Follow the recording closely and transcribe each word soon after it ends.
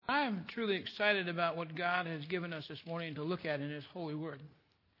I'm truly excited about what God has given us this morning to look at in His holy word.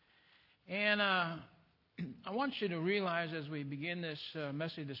 And I want you to realize as we begin this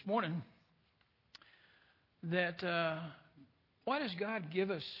message this morning that why does God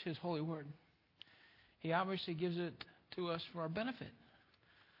give us His holy word? He obviously gives it to us for our benefit,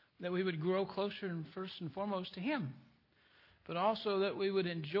 that we would grow closer and first and foremost to Him, but also that we would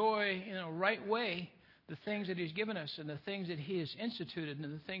enjoy in a right way the things that He's given us and the things that He has instituted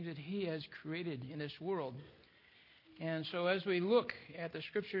and the things that He has created in this world. And so as we look at the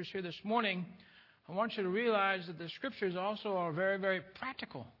Scriptures here this morning, I want you to realize that the Scriptures also are very, very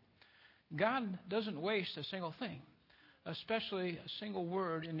practical. God doesn't waste a single thing, especially a single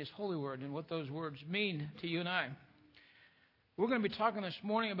word in His holy word and what those words mean to you and I. We're going to be talking this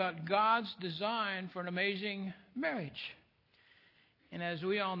morning about God's design for an amazing marriage. And as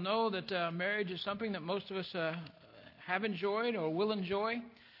we all know that marriage is something that most of us have enjoyed or will enjoy,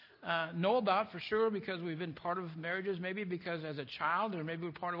 know about for sure because we've been part of marriages, maybe because as a child or maybe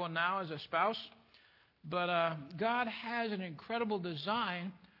we're part of one now as a spouse. But God has an incredible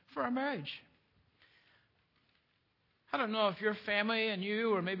design for our marriage. I don't know if your family and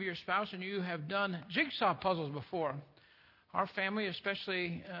you or maybe your spouse and you have done jigsaw puzzles before. Our family,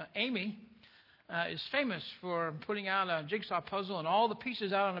 especially Amy, is famous for putting out a jigsaw puzzle and all the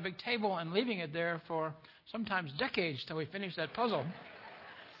pieces out on a big table and leaving it there for sometimes decades till we finish that puzzle.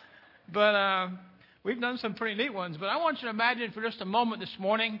 But we've done some pretty neat ones. But I want you to imagine for just a moment this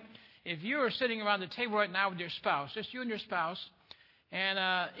morning, if you are sitting around the table right now with your spouse, just you and your spouse,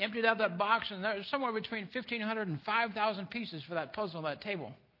 and emptied out that box, and there's somewhere between 1,500 and 5,000 pieces for that puzzle on that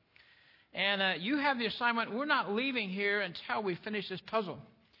table. And you have the assignment, we're not leaving here until we finish this puzzle.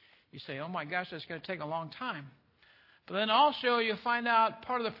 You say, oh my gosh, that's going to take a long time. But then also you find out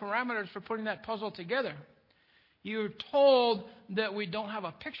part of the parameters for putting that puzzle together. You're told that we don't have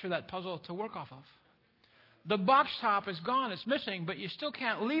a picture of that puzzle to work off of. The box top is gone, it's missing, but you still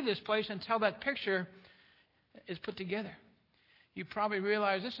can't leave this place until that picture is put together. You probably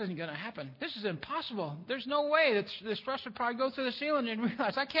realize this isn't going to happen. This is impossible. There's no way that this thrust would probably go through the ceiling and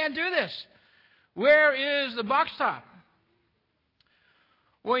realize, I can't do this. Where is the box top?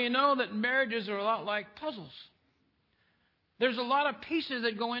 Well, you know that marriages are a lot like puzzles. There's a lot of pieces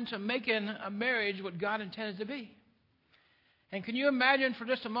that go into making a marriage what God intended to be. And can you imagine for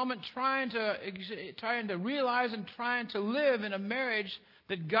just a moment trying to realize and trying to live in a marriage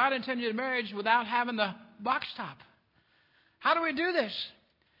that God intended a marriage without having the box top? How do we do this?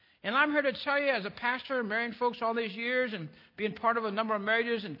 And I'm here to tell you as a pastor, marrying folks all these years and being part of a number of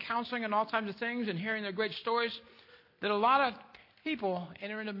marriages and counseling and all kinds of things and hearing their great stories, that a lot of people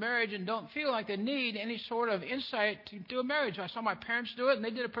enter into marriage and don't feel like they need any sort of insight to do a marriage. I saw my parents do it and they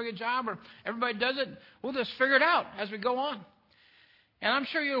did a pretty good job, or everybody does it. We'll just figure it out as we go on. And I'm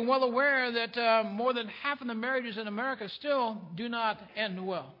sure you're well aware that more than half of the marriages in America still do not end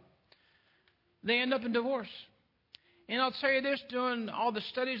well. They end up in divorce. And I'll tell you this, doing all the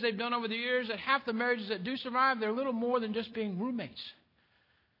studies they've done over the years, that half the marriages that do survive, they're little more than just being roommates.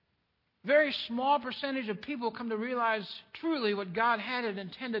 Very small percentage of people come to realize truly what God had and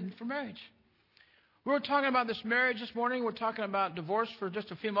intended for marriage. We're talking about this marriage this morning. We're talking about divorce for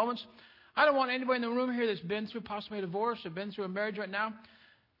just a few moments. I don't want anybody in the room here that's been through possibly a divorce or been through a marriage right now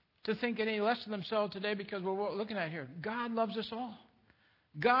to think any less of themselves today because we're looking at here. God loves us all.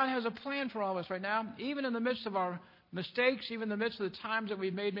 God has a plan for all of us right now, even in the midst of our mistakes, even in the midst of the times that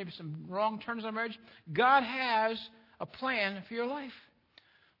we've made maybe some wrong turns in our marriage. God has a plan for your life.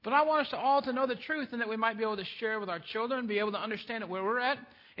 But I want us all to know the truth and that we might be able to share with our children, be able to understand where we're at.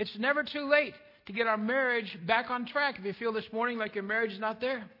 It's never too late to get our marriage back on track if you feel this morning like your marriage is not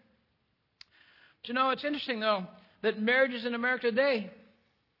there. But you know, it's interesting, though, that marriages in America today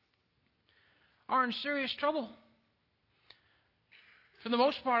are in serious trouble. For the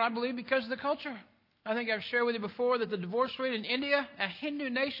most part, I believe, because of the culture. I think I've shared with you before that the divorce rate in India, a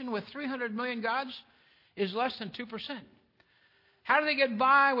Hindu nation with 300 million gods, is less than 2%. How do they get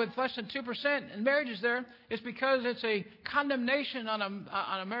by with less than 2% in marriages there? It's because it's a condemnation on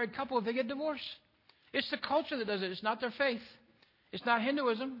a married couple if they get divorced. It's the culture that does it. It's not their faith. It's not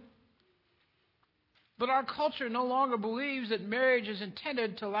Hinduism. But our culture no longer believes that marriage is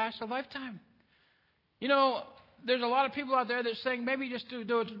intended to last a lifetime. You know, there's a lot of people out there that are saying maybe just do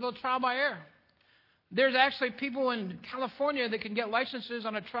a little trial by error. There's actually people in California that can get licenses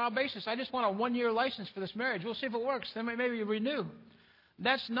on a trial basis. I just want a 1-year license for this marriage. We'll see if it works. Then maybe renew.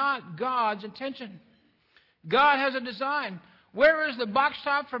 That's not God's intention. God has a design. Where is the box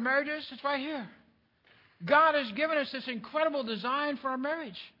top for marriages? It's right here. God has given us this incredible design for our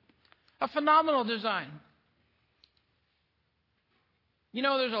marriage. A phenomenal design. You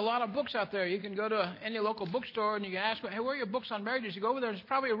know, there's a lot of books out there. You can go to any local bookstore and you can ask, hey, where are your books on marriages? You go over there, there's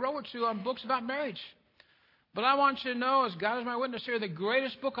probably a row or two on books about marriage. But I want you to know, as God is my witness here, the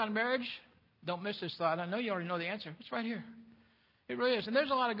greatest book on marriage, don't miss this thought. I know you already know the answer. It's right here. It really is. And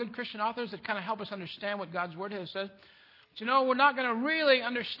there's a lot of good Christian authors that kind of help us understand what God's Word has said. But you know, we're not going to really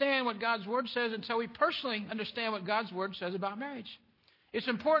understand what God's Word says until we personally understand what God's Word says about marriage. It's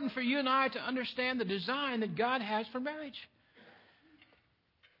important for you and I to understand the design that God has for marriage.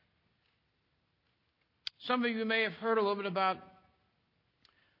 Some of you may have heard a little bit about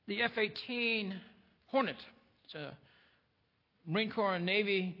the F-18 Hornet. It's a Marine Corps and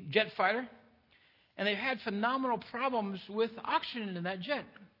Navy jet fighter. And they've had phenomenal problems with oxygen in that jet.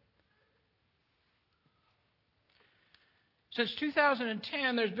 Since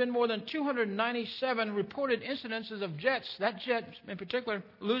 2010, there's been more than 297 reported incidences of jets, that jet in particular,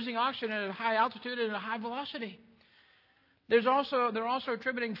 losing oxygen at a high altitude and at a high velocity. They're also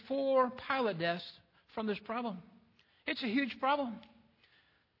attributing 4 pilot deaths from this problem. It's a huge problem.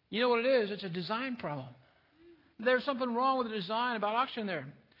 You know what it is? It's a design problem. There's something wrong with the design about oxygen there.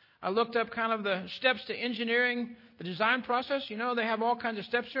 I looked up kind of the steps to engineering the design process. You know, they have all kinds of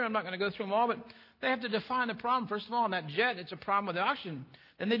steps here. I'm not going to go through them all, but they have to define the problem. First of all, on that jet, it's a problem with the oxygen.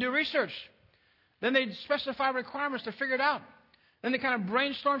 Then they do research. Then they specify requirements to figure it out. Then they kind of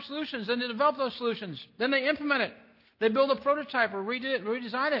brainstorm solutions. Then they develop those solutions. Then they implement it. They build a prototype or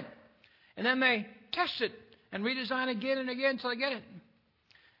redesign it. And then they test it and redesign again and again until they get it.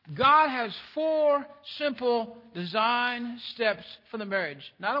 God has 4 simple design steps for the marriage.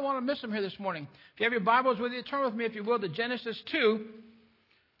 Now, I don't want to miss them here this morning. If you have your Bibles with you, turn with me, if you will, to Genesis 2,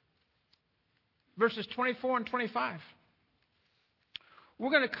 verses 24 and 25.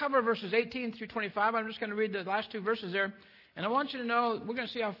 We're going to cover verses 18 through 25. I'm just going to read the last 2 verses there. And I want you to know, we're going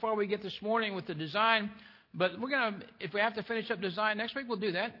to see how far we get this morning with the design. But we're going to, if we have to finish up design next week, we'll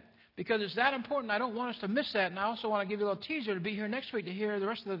do that. Because it's that important, I don't want us to miss that. And I also want to give you a little teaser to be here next week to hear the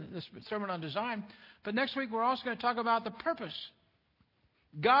rest of the sermon on design. But next week, we're also going to talk about the purpose.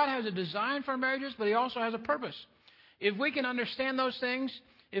 God has a design for our marriages, but He also has a purpose. If we can understand those things,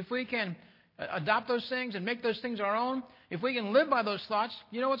 if we can adopt those things and make those things our own, if we can live by those thoughts,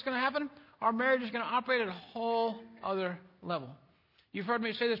 you know what's going to happen? Our marriage is going to operate at a whole other level. You've heard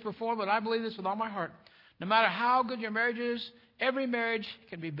me say this before, but I believe this with all my heart. No matter how good your marriage is, every marriage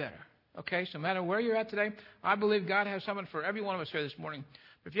can be better. Okay, so no matter where you're at today, I believe God has something for every one of us here this morning.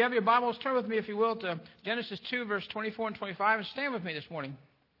 If you have your Bibles, turn with me, if you will, to Genesis 2, verse 24 and 25, and stand with me this morning.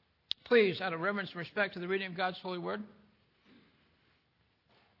 Please, out of reverence and respect to the reading of God's holy word.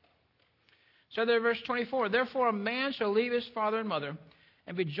 So there, verse 24, therefore a man shall leave his father and mother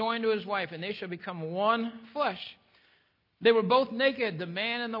and be joined to his wife, and they shall become one flesh. They were both naked, the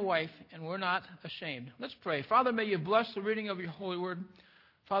man and the wife, and were not ashamed. Let's pray. Father, may you bless the reading of your holy word.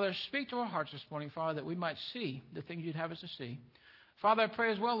 Father, speak to our hearts this morning, Father, that we might see the things you'd have us to see. Father, I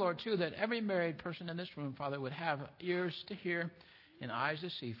pray as well, Lord, too, that every married person in this room, Father, would have ears to hear and eyes to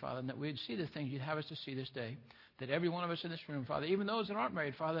see, Father, and that we'd see the things you'd have us to see this day. That every one of us in this room, Father, even those that aren't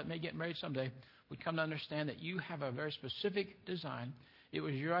married, Father, that may get married someday, would come to understand that you have a very specific design. It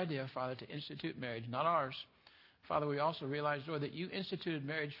was your idea, Father, to institute marriage, not ours. Father, we also realize, Lord, that you instituted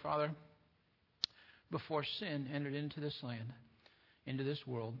marriage, Father, before sin entered into this land, into this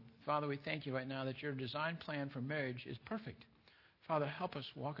world. Father, we thank you right now that your design plan for marriage is perfect. Father, help us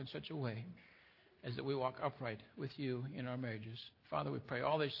walk in such a way as that we walk upright with you in our marriages. Father, we pray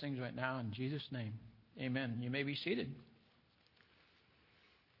all these things right now in Jesus' name. Amen. You may be seated.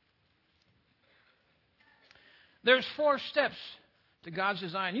 There's 4 steps to God's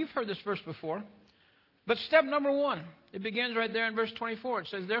design. You've heard this verse before. But step number 1, it begins right there in verse 24. It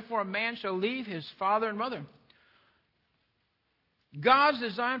says, therefore a man shall leave his father and mother. God's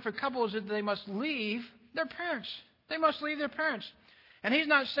design for couples is that they must leave their parents. They must leave their parents. And He's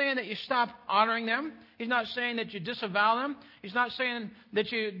not saying that you stop honoring them. He's not saying that you disavow them. He's not saying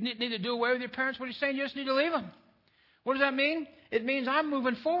that you need to do away with your parents. What He's saying, you just need to leave them. What does that mean? It means I'm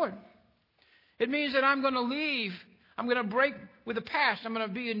moving forward. It means that I'm going to leave. I'm going to break with the past. I'm going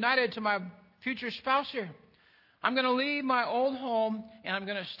to be united to my future spouse here. I'm going to leave my old home and I'm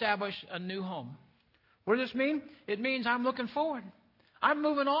going to establish a new home. What does this mean? It means I'm looking forward. I'm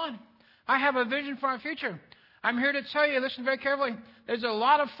moving on. I have a vision for our future. I'm here to tell you, listen very carefully, there's a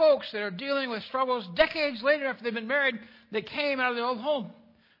lot of folks that are dealing with struggles decades later after they've been married that came out of the old home.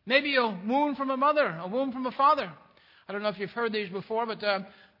 Maybe a wound from a mother, a wound from a father. I don't know if you've heard these before, but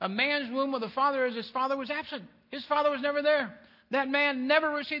a man's wound with a father is his father was absent. His father was never there. That man never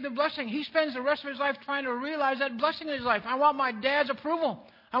received the blessing. He spends the rest of his life trying to realize that blessing in his life. I want my dad's approval.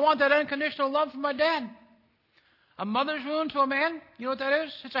 I want that unconditional love from my dad. A mother's wound to a man, you know what that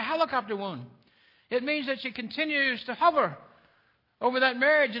is? It's a helicopter wound. It means that she continues to hover over that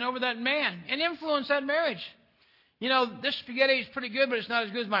marriage and over that man and influence that marriage. You know, this spaghetti is pretty good, but it's not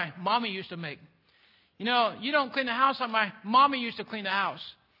as good as my mommy used to make. You know, you don't clean the house like my mommy used to clean the house.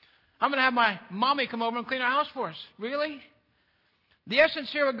 I'm going to have my mommy come over and clean our house for us. Really? The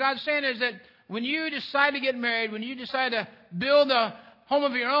essence here, what God's saying is that when you decide to get married, when you decide to build a home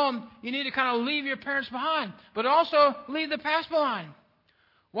of your own, you need to kind of leave your parents behind, but also leave the past behind.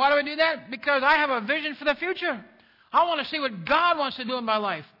 Why do I do that? Because I have a vision for the future. I want to see what God wants to do in my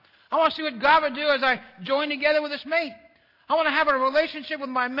life. I want to see what God would do as I join together with this mate. I want to have a relationship with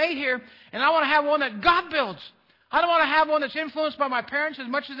my mate here, and I want to have one that God builds. I don't want to have one that's influenced by my parents as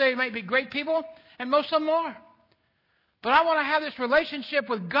much as they might be great people, and most of them are. But I want to have this relationship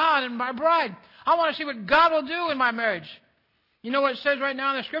with God and my bride. I want to see what God will do in my marriage. You know what it says right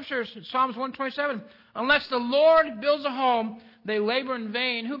now in the Scriptures, Psalms 127, unless the Lord builds a home, they labor in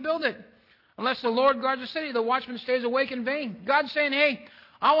vain. Who build it? Unless the Lord guards the city, the watchman stays awake in vain. God's saying, hey,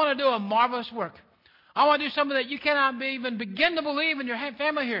 I want to do a marvelous work. I want to do something that you cannot even begin to believe in your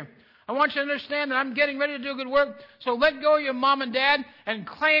family here. I want you to understand that I'm getting ready to do good work. So let go of your mom and dad and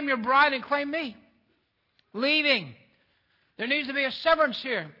claim your bride and claim me. Leaving. There needs to be a severance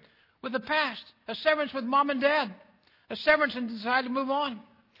here with the past. A severance with mom and dad. A severance and decide to move on.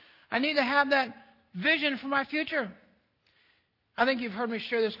 I need to have that vision for my future. I think you've heard me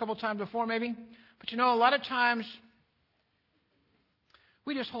share this a couple times before maybe. But you know, a lot of times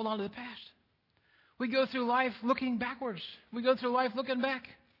we just hold on to the past. We go through life looking backwards. We go through life looking back.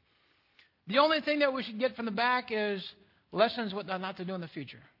 The only thing that we should get from the back is lessons what not to do in the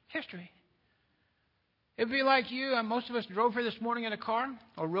future. History. It'd be like you, and most of us drove here this morning in a car,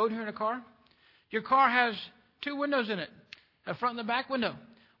 or rode here in a car. Your car has two windows in it, a front and a back window.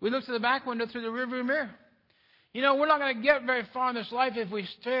 We look through the back window through the rearview mirror. You know, we're not going to get very far in this life if we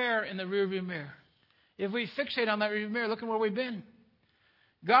stare in the rearview mirror. If we fixate on that rearview mirror, looking where we've been.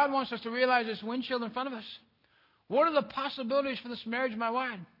 God wants us to realize this windshield in front of us. What are the possibilities for this marriage, my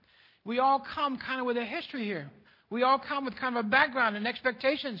wife? We all come kind of with a history here. We all come with kind of a background and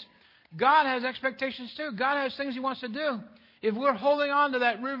expectations. God has expectations too. God has things He wants to do. If we're holding on to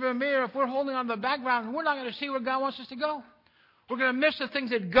that rearview mirror, if we're holding on to the background, we're not going to see where God wants us to go. We're going to miss the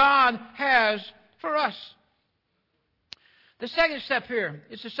things that God has for us. The second step here,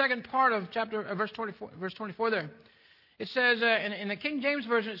 it's the second part of verse 24 there. It says, in the King James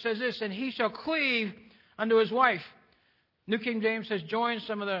Version, it says this, and he shall cleave unto his wife. New King James says join.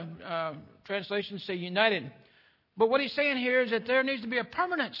 Some of the translations say united. But what he's saying here is that there needs to be a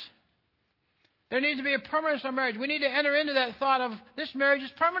permanence. There needs to be a permanence in marriage. We need to enter into that thought of this marriage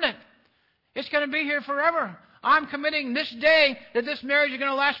is permanent. It's going to be here forever. I'm committing this day that this marriage is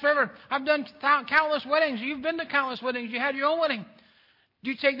going to last forever. I've done countless weddings. You've been to countless weddings. You had your own wedding. Do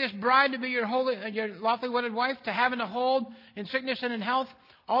you take this bride to be your lawfully wedded wife, to having to hold in sickness and in health,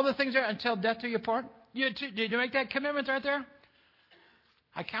 all the things there until death do you part? Did you make that commitment right there?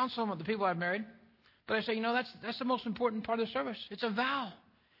 I counsel them with the people I've married, but I say, you know, that's the most important part of the service. It's a vow.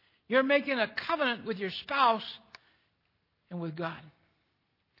 You're making a covenant with your spouse and with God.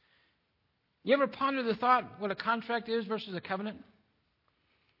 You ever ponder the thought what a contract is versus a covenant?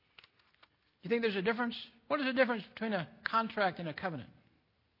 You think there's a difference? What is the difference between a contract and a covenant?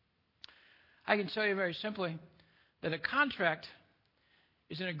 I can tell you very simply that a contract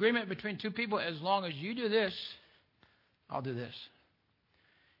is an agreement between two people. As long as you do this, I'll do this.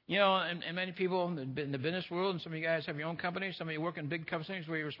 You know, and many people in the business world, and some of you guys have your own companies, some of you work in big companies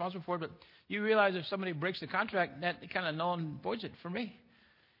where you're responsible for it, but you realize if somebody breaks the contract, that kind of null and voids it for me.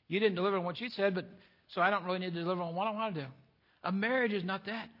 You didn't deliver on what you said, but so I don't really need to deliver on what I want to do. A marriage is not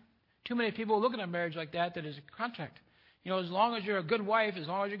that. Too many people look at a marriage like that is a contract. You know, as long as you're a good wife, as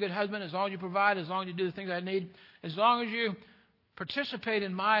long as you're a good husband, as long as you provide, as long as you do the things I need, as long as you participate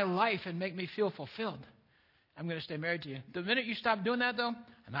in my life and make me feel fulfilled, I'm going to stay married to you. The minute you stop doing that, though,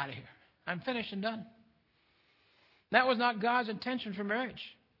 I'm out of here. I'm finished and done. That was not God's intention for marriage.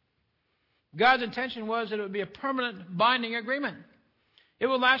 God's intention was that it would be a permanent binding agreement. It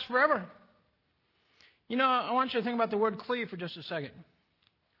will last forever. You know, I want you to think about the word cleave for just a second.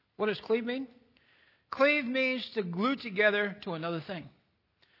 What does cleave mean? Cleave means to glue together to another thing,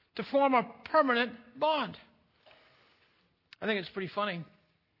 to form a permanent bond. I think it's pretty funny. I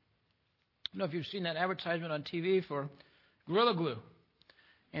don't know if you've seen that advertisement on TV for Gorilla Glue,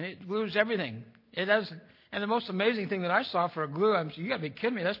 and it glues everything. It does. And the most amazing thing that I saw for a glue, you got to be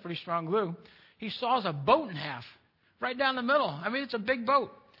kidding me, that's pretty strong glue. He saws a boat in half, right down the middle. I mean, it's a big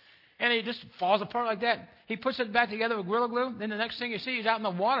boat. and it just falls apart like that. He puts it back together with Gorilla Glue. Then the next thing you see, he's out in the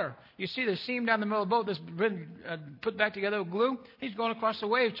water. You see the seam down the middle of the boat that's been put back together with glue. He's going across the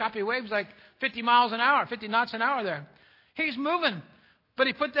waves, choppy waves, like 50 miles an hour, 50 knots an hour there. He's moving. But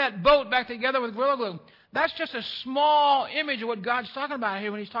he put that boat back together with Gorilla Glue. That's just a small image of what God's talking about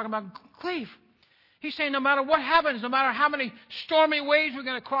here when he's talking about cleave. He's saying no matter what happens, no matter how many stormy waves we're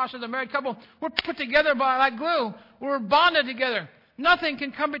going to cross as a married couple, we're put together by like glue. We're bonded together. Nothing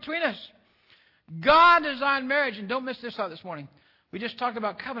can come between us. God designed marriage, and don't miss this out this morning. We just talked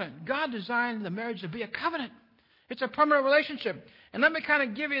about covenant. God designed the marriage to be a covenant. It's a permanent relationship. And let me kind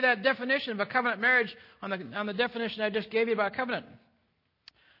of give you that definition of a covenant marriage on the definition I just gave you about covenant.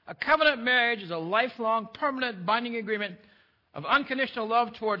 A covenant marriage is a lifelong, permanent, binding agreement of unconditional love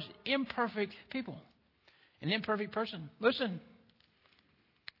towards imperfect people. An imperfect person. Listen,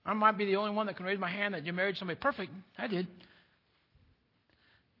 I might be the only one that can raise my hand that you married somebody perfect. I did.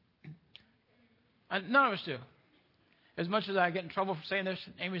 None of us do. As much as I get in trouble for saying this,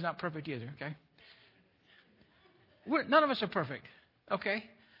 Amy's not perfect either, okay? None of us are perfect, okay?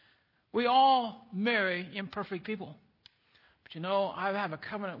 We all marry imperfect people. But you know, I have a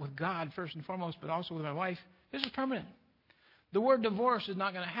covenant with God first and foremost, but also with my wife. This is permanent. The word divorce is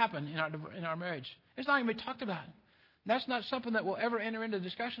not going to happen in our marriage. It's not going to be talked about. That's not something that will ever enter into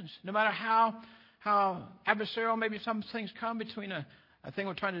discussions. No matter how adversarial maybe some things come between a thing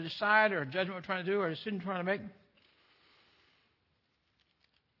we're trying to decide or a judgment we're trying to do or a decision we're trying to make.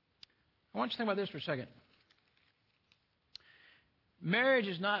 I want you to think about this for a second. Marriage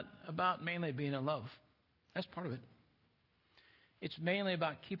is not about mainly being in love. That's part of it. It's mainly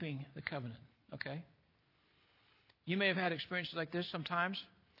about keeping the covenant, okay? You may have had experiences like this sometimes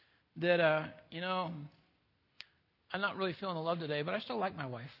that, I'm not really feeling the love today, but I still like my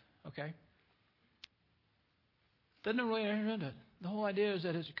wife, okay? Doesn't really enter into it. The whole idea is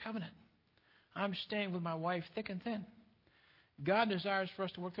that it's a covenant. I'm staying with my wife thick and thin. God desires for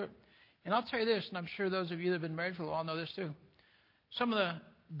us to work through it. And I'll tell you this, and I'm sure those of you that have been married for a while know this too. Some of the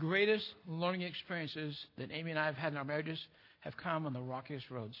greatest learning experiences that Amy and I have had in our marriages have come on the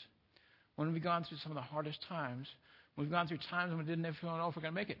rockiest roads. When we've gone through some of the hardest times, we've gone through times when we didn't even know if we're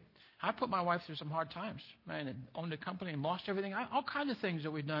going to make it. I put my wife through some hard times, man, and owned a company and lost everything. All kinds of things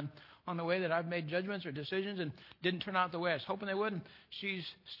that we've done on the way that I've made judgments or decisions and didn't turn out the way I was hoping they would. And she's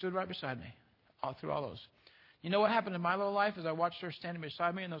stood right beside me through all those. You know what happened in my little life as I watched her standing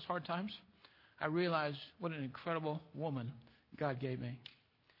beside me in those hard times? I realized what an incredible woman God gave me.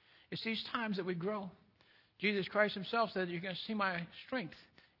 It's these times that we grow. Jesus Christ himself said, you're going to see my strength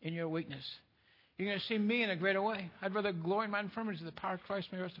in your weakness. You're going to see me in a greater way. I'd rather glory in my infirmities that the power of Christ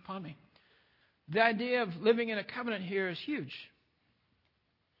may rest upon me. The idea of living in a covenant here is huge.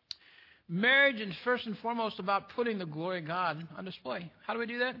 Marriage is first and foremost about putting the glory of God on display. How do we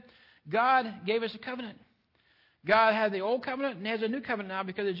do that? God gave us a covenant. God had the old covenant and has a new covenant now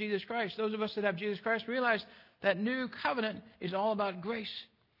because of Jesus Christ. Those of us that have Jesus Christ realize that new covenant is all about grace.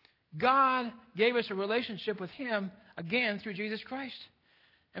 God gave us a relationship with him again through Jesus Christ.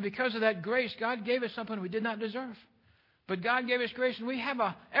 And because of that grace, God gave us something we did not deserve. But God gave us grace, and we have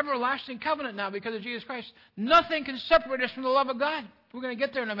an everlasting covenant now because of Jesus Christ. Nothing can separate us from the love of God. We're going to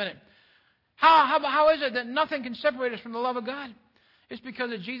get there in a minute. How is it that nothing can separate us from the love of God? It's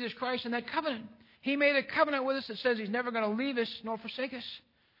because of Jesus Christ and that covenant. He made a covenant with us that says he's never going to leave us nor forsake us.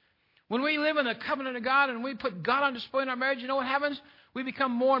 When we live in the covenant of God and we put God on display in our marriage, you know what happens? We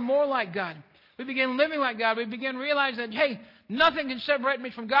become more and more like God. We begin living like God. We begin realizing that, hey, nothing can separate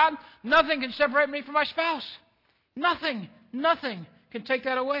me from God. Nothing can separate me from my spouse. Nothing can take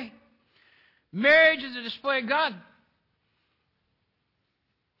that away. Marriage is a display of God.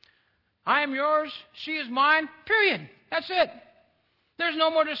 I am yours, she is mine, period. That's it. There's no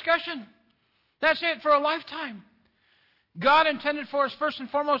more discussion. That's it for a lifetime. God intended for us first and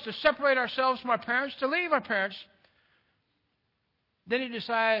foremost to separate ourselves from our parents, to leave our parents. Then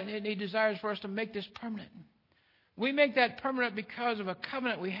He desires for us to make this permanent. We make that permanent because of a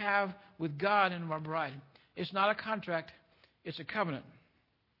covenant we have with God and our bride. It's not a contract, it's a covenant.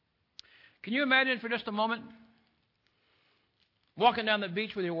 Can you imagine for just a moment walking down the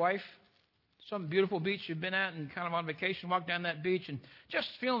beach with your wife? Some beautiful beach you've been at and kind of on vacation, walk down that beach and just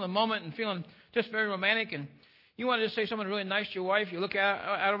feeling the moment and feeling just very romantic. And you want to just say something really nice to your wife. You look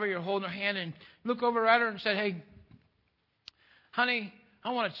out over, you're holding her hand and look over at her and say, hey, honey,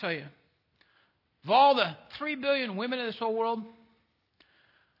 I want to tell you, of all the 3 billion women in this whole world,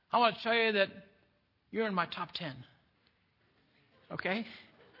 I want to tell you that you're in my top 10. Okay?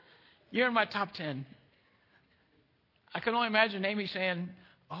 You're in my top 10. I can only imagine Amy saying,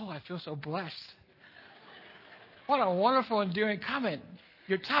 oh, I feel so blessed. What a wonderful, endearing comment.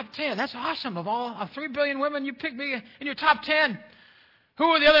 Your top 10. That's awesome. Of 3 billion women, you picked me in your top 10. Who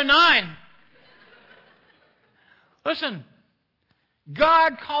are the other 9? Listen,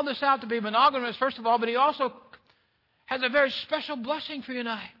 God called us out to be monogamous, first of all, but He also has a very special blessing for you and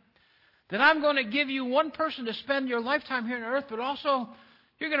I. That I'm going to give you one person to spend your lifetime here on earth, but also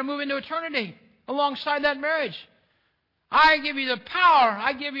you're going to move into eternity alongside that marriage. I give you the power.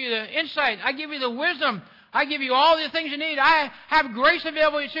 I give you the insight. I give you the wisdom. I give you all the things you need. I have grace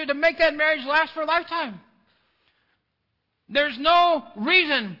available to you to make that marriage last for a lifetime. There's no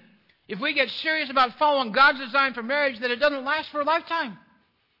reason, if we get serious about following God's design for marriage, that it doesn't last for a lifetime.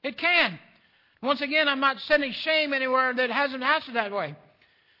 It can. Once again, I'm not sending shame anywhere that hasn't answered that way.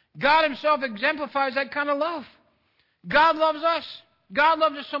 God Himself exemplifies that kind of love. God loves us. God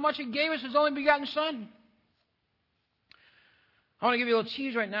loves us so much He gave us His only begotten Son. I want to give you a little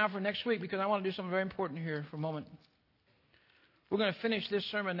tease right now for next week because I want to do something very important here for a moment. We're going to finish this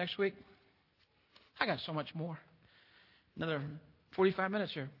sermon next week. I got so much more. Another 45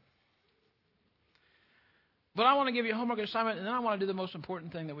 minutes here. But I want to give you a homework assignment, and then I want to do the most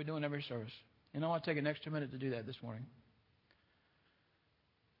important thing that we do in every service. And I want to take an extra minute to do that this morning.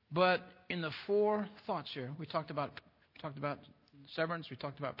 But in the 4 thoughts here, we talked about severance, we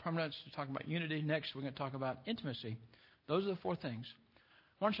talked about permanence, we talked about unity. Next, we're going to talk about intimacy. Those are the 4 things.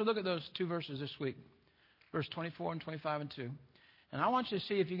 I want you to look at those 2 verses this week, verse 24 and 25 and 2. And I want you to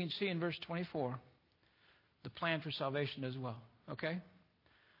see if you can see in verse 24 the plan for salvation as well. Okay? I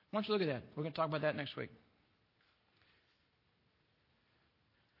want you to look at that. We're going to talk about that next week.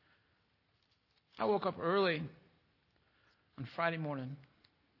 I woke up early on Friday morning,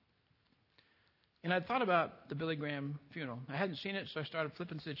 and I thought about the Billy Graham funeral. I hadn't seen it, so I started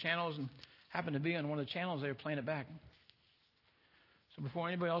flipping through the channels and happened to be on one of the channels. They were playing it back. So before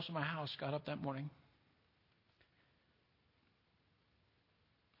anybody else in my house got up that morning,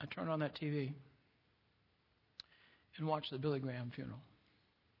 I turned on that TV and watched the Billy Graham funeral.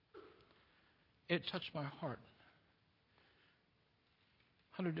 It touched my heart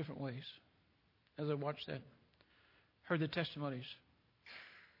 100 different ways as I watched that, heard the testimonies.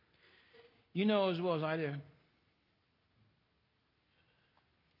 You know as well as I do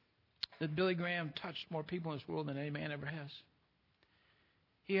that Billy Graham touched more people in this world than any man ever has.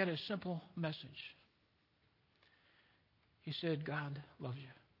 He had a simple message. He said, God loves you.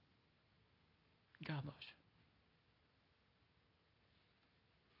 God loves you.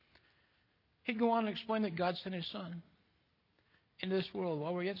 He'd go on and explain that God sent His Son into this world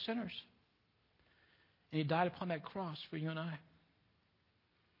while we're yet sinners. And He died upon that cross for you and I.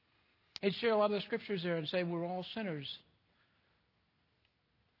 He'd share a lot of the scriptures there and say we're all sinners.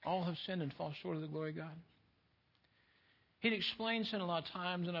 All have sinned and fall short of the glory of God. He'd explain sin a lot of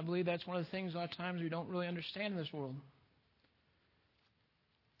times, and I believe that's one of the things a lot of times we don't really understand in this world.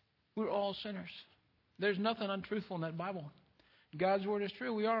 We're all sinners. There's nothing untruthful in that Bible. God's word is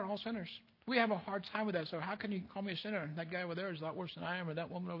true. We are all sinners. We have a hard time with that. So how can you call me a sinner? That guy over there is a lot worse than I am, or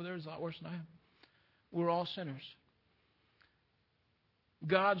that woman over there is a lot worse than I am. We're all sinners.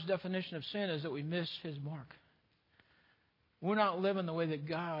 God's definition of sin is that we miss His mark. We're not living the way that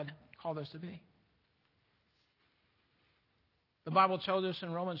God called us to be. The Bible tells us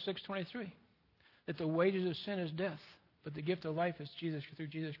in Romans 6:23 that the wages of sin is death, but the gift of life is through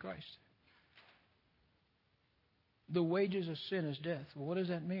Jesus Christ. The wages of sin is death. Well, what does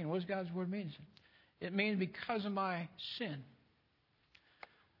that mean? What does God's word mean? It means because of my sin,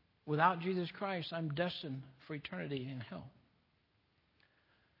 without Jesus Christ, I'm destined for eternity in hell.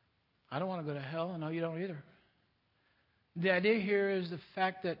 I don't want to go to hell. I know you don't either. The idea here is the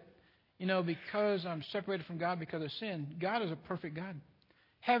fact that, because I'm separated from God because of sin, God is a perfect God.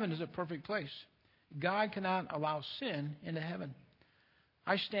 Heaven is a perfect place. God cannot allow sin into heaven.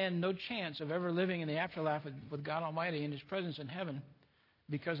 I stand no chance of ever living in the afterlife with God Almighty in His presence in heaven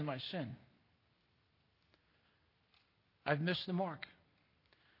because of my sin. I've missed the mark.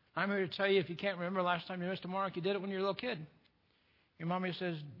 I'm here to tell you, if you can't remember last time you missed a mark, you did it when you were a little kid. Your mommy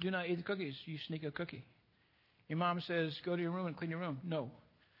says, do not eat the cookies. You sneak a cookie. Your mom says, go to your room and clean your room. No.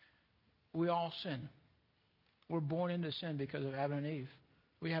 We all sin. We're born into sin because of Adam and Eve.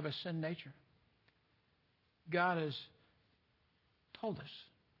 We have a sin nature. God has told us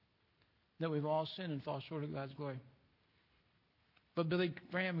that we've all sinned and fall short of God's glory. But Billy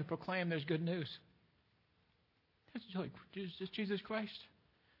Graham, we proclaim there's good news. It's Jesus Christ.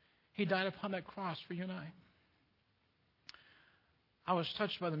 He died upon that cross for you and I. I was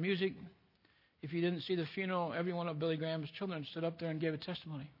touched by the music. If you didn't see the funeral, every one of Billy Graham's children stood up there and gave a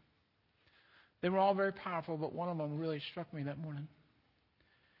testimony. They were all very powerful, but one of them really struck me that morning.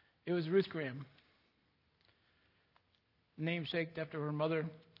 It was Ruth Graham. namesaked after her mother.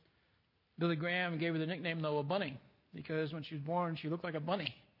 Billy Graham gave her the nickname, though, a bunny, because when she was born, she looked like a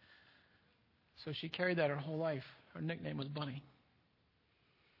bunny. So she carried that her whole life. Her nickname was Bunny.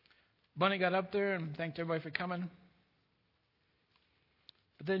 Bunny got up there and thanked everybody for coming.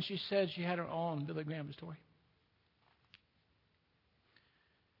 But then she said she had her own Billy Graham story.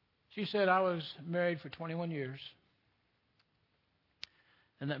 She said, I was married for 21 years,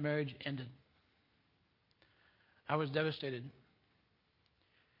 and that marriage ended. I was devastated.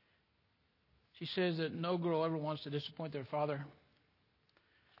 She says that no girl ever wants to disappoint their father.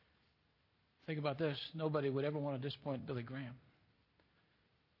 Think about this. Nobody would ever want to disappoint Billy Graham.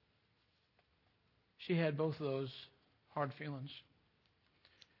 She had both of those hard feelings.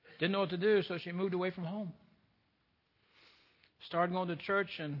 Didn't know what to do, so she moved away from home. Started going to church,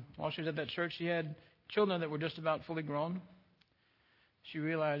 and while she was at that church, she had children that were just about fully grown. She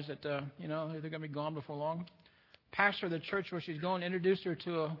realized that, they're going to be gone before long. Pastor of the church where she's going introduced her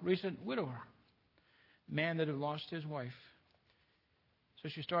to a recent widower, man that had lost his wife. So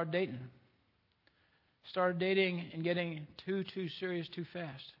she started dating. Started dating and getting too serious too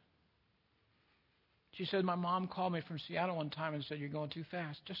fast. She said, my mom called me from Seattle one time and said, you're going too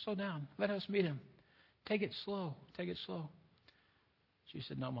fast. Just slow down. Let us meet him. Take it slow. Take it slow. She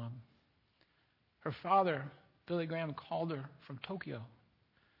said, no, Mom. Her father, Billy Graham, called her from Tokyo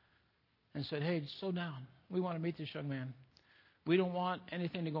and said, hey, slow down. We want to meet this young man. We don't want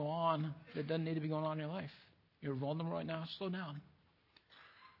anything to go on that doesn't need to be going on in your life. You're vulnerable right now. Slow down.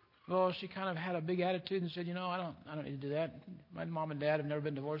 Well, she kind of had a big attitude and said, I don't need to do that. My mom and dad have never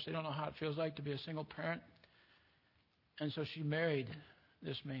been divorced. They don't know how it feels like to be a single parent. And so she married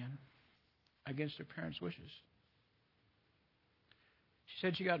this man against her parents' wishes. She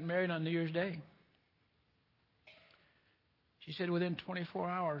said she got married on New Year's Day. She said within 24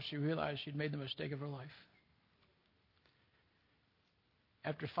 hours, she realized she'd made the mistake of her life.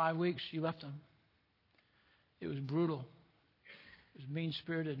 After 5 weeks, she left him. It was brutal. It was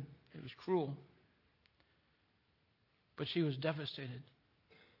mean-spirited. It was cruel. But she was devastated.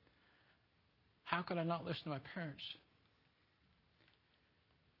 How could I not listen to my parents?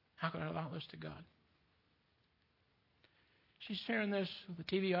 How could I not listen to God? She's sharing this with a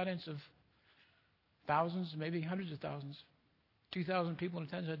TV audience of thousands, maybe hundreds of thousands, 2,000 people in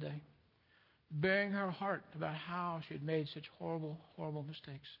attendance that day, bearing her heart about how she had made such horrible, horrible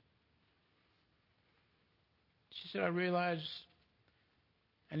mistakes. She said, I realized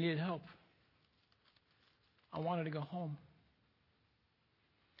I needed help. I wanted to go home.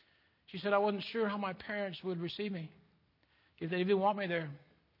 She said, I wasn't sure how my parents would receive me, if they'd even want me there.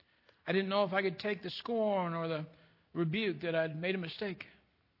 I didn't know if I could take the scorn or the rebuke that I'd made a mistake.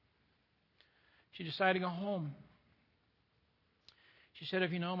 She decided to go home. She said,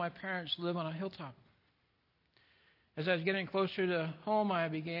 my parents live on a hilltop. As I was getting closer to home, I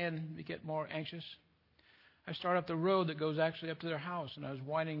began to get more anxious. I started up the road that goes actually up to their house, and I was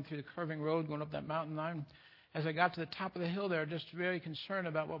winding through the curving road going up that mountain line. As I got to the top of the hill there, just very concerned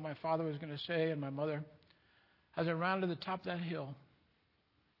about what my father was going to say and my mother. As I rounded the top of that hill,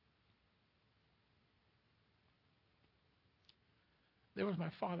 there was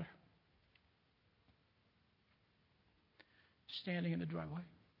my father standing in the driveway.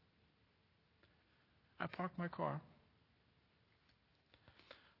 I parked my car.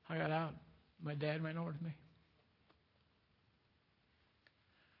 I got out. My dad ran over to me,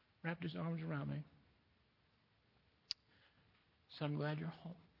 wrapped his arms around me, said, I'm glad you're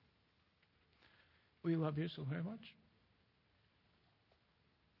home. We love you so very much.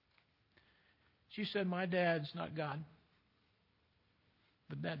 She said, my dad's not God.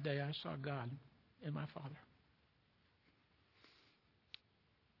 But that day I saw God in my father.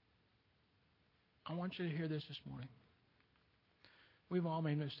 I want you to hear this morning. We've all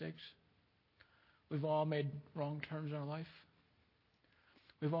made mistakes. We've all made wrong turns in our life.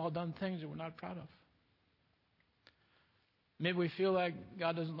 We've all done things that we're not proud of. Maybe we feel like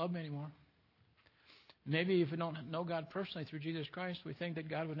God doesn't love me anymore. Maybe if we don't know God personally through Jesus Christ, we think that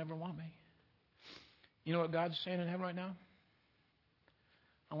God would never want me. You know what God's saying in heaven right now?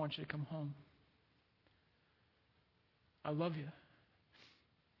 I want you to come home. I love you.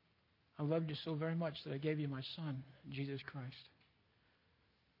 I loved you so very much that I gave you my son, Jesus Christ.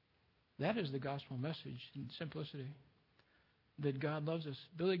 That is the gospel message in simplicity, that God loves us.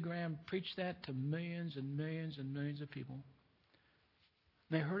 Billy Graham preached that to millions and millions and millions of people.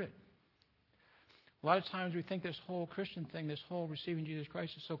 They heard it. A lot of times we think this whole Christian thing, this whole receiving Jesus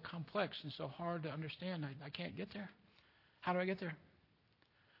Christ is so complex and so hard to understand. I can't get there. How do I get there?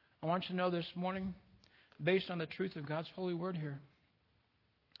 I want you to know this morning, based on the truth of God's holy word here,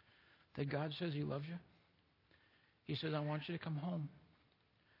 that God says He loves you. He says, I want you to come home.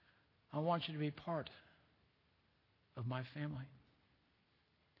 I want you to be part of my family.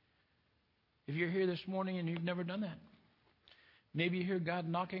 If you're here this morning and you've never done that, maybe you hear God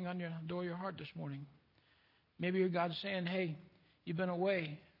knocking on your door of your heart this morning. Maybe you hear God saying, hey, you've been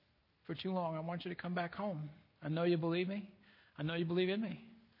away for too long. I want you to come back home. I know you believe me. I know you believe in me.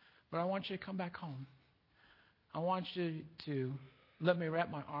 But I want you to come back home. I want you to let me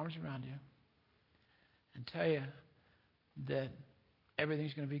wrap my arms around you and tell you that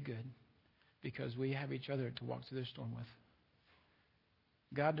everything's going to be good because we have each other to walk through this storm with.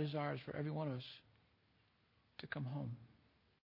 God desires for every one of us to come home.